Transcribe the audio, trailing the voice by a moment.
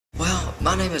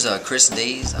My name is Chris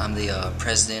Dees. I'm the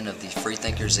president of the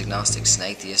Freethinkers, Agnostics, and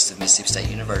Atheists of Mississippi State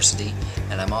University,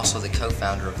 and I'm also the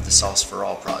co-founder of the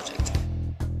SauceForAll project.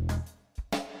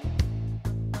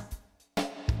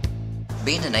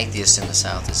 Being an atheist in the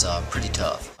South is pretty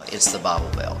tough. It's the Bible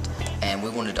Belt, and we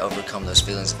wanted to overcome those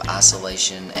feelings of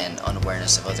isolation and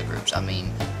unawareness of other groups. I mean,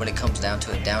 when it comes down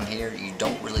to it, down here, you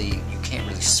can't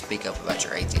really speak up about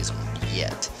your atheism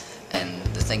yet. And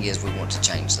the thing is, we want to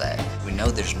change that. We know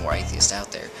there's more atheists out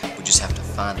there. We just have to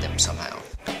find them somehow.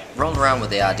 Rolled around with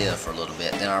the idea for a little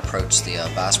bit, then I approached the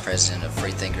vice president of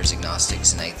Freethinkers,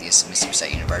 Agnostics, and Atheists at Mississippi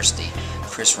State University,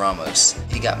 Chris Ramos.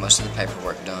 He got most of the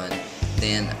paperwork done.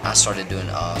 Then I started doing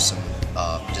some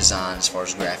design as far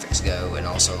as graphics go, and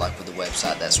also like with the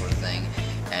website, that sort of thing.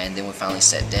 And then we finally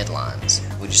set deadlines.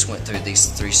 We just went through these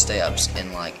 3 steps, and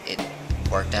it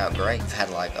worked out great. We've had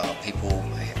people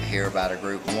hear about our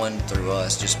group, one through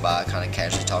us just by kind of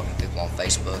casually talking to people on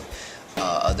Facebook,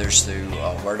 others through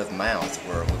word of mouth,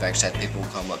 where we've actually had people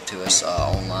come up to us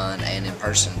online and in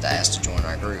person to ask to join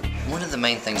our group. One of the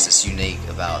main things that's unique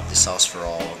about the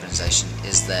SauceForAll organization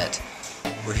is that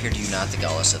we're here to unite the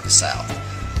Gaulists of the South.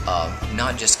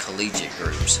 Not just collegiate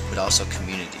groups, but also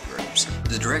community groups.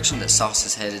 The direction that Sauce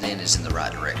is headed in is in the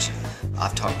right direction.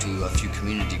 I've talked to a few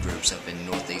community groups up in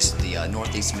the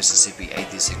Northeast Mississippi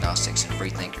Atheists, Agnostics, and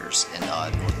Freethinkers in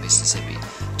North Mississippi.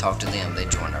 Talked to them, they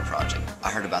joined our project.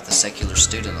 I heard about the Secular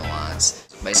Student Alliance.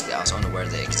 Basically, I was unaware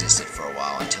they existed for a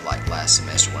while until last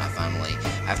semester when I finally,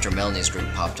 after Melanie's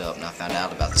group popped up and I found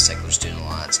out about the Secular Student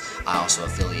Alliance, I also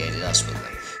affiliated us with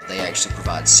them. They actually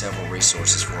provide several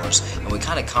resources for us, and we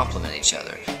kind of complement each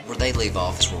other. Where they leave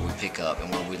off is where we pick up,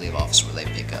 and where we leave off is where they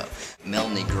pick up.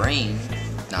 Melanie Green,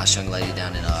 nice young lady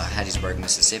down in Hattiesburg,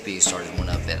 Mississippi, who started one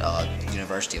up at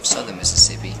University of Southern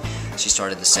Mississippi. She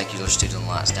started the Secular Student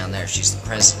Alliance down there. She's the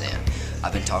president.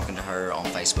 I've been talking to her on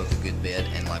Facebook a good bit,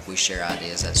 and we share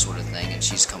ideas, that sort of thing, and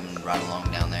she's coming right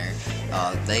along down there.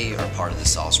 They are part of the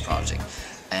Sauce Project.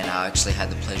 And I actually had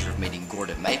the pleasure of meeting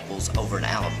Gordon Maples over in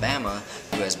Alabama,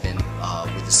 who has been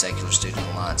with the Secular Student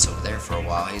Alliance over there for a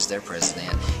while. He's their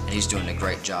president, and he's doing a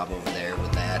great job over there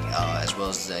with that, as well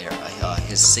as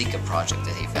his Seeker project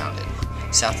that he founded,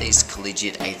 Southeast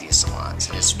Collegiate Atheist Alliance,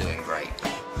 and it's doing great.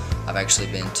 I've actually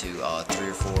been to 3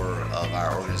 or 4 of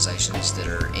our organizations that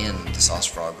are in the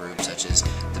SauceForAll group, such as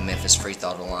the Memphis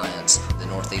Freethought Alliance, the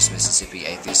Northeast Mississippi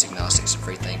Atheists, Agnostics, and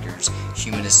Freethinkers,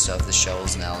 Humanists of the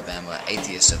Shoals in Alabama,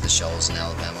 Atheists of the Shoals in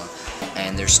Alabama,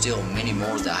 and there's still many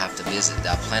more that I have to visit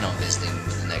that I plan on visiting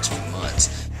within the next few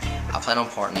months. I plan on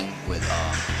partnering with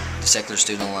the Secular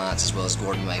Student Alliance as well as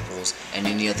Gordon Maples and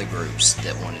any other groups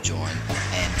that want to join,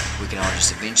 and we can all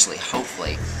just eventually,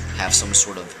 hopefully, have some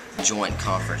sort of joint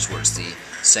conference where it's the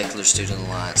Secular Student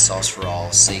Alliance,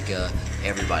 SauceForAll, Seeker,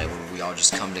 everybody, where we all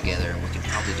just come together and we can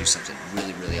probably do something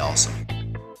really, really awesome.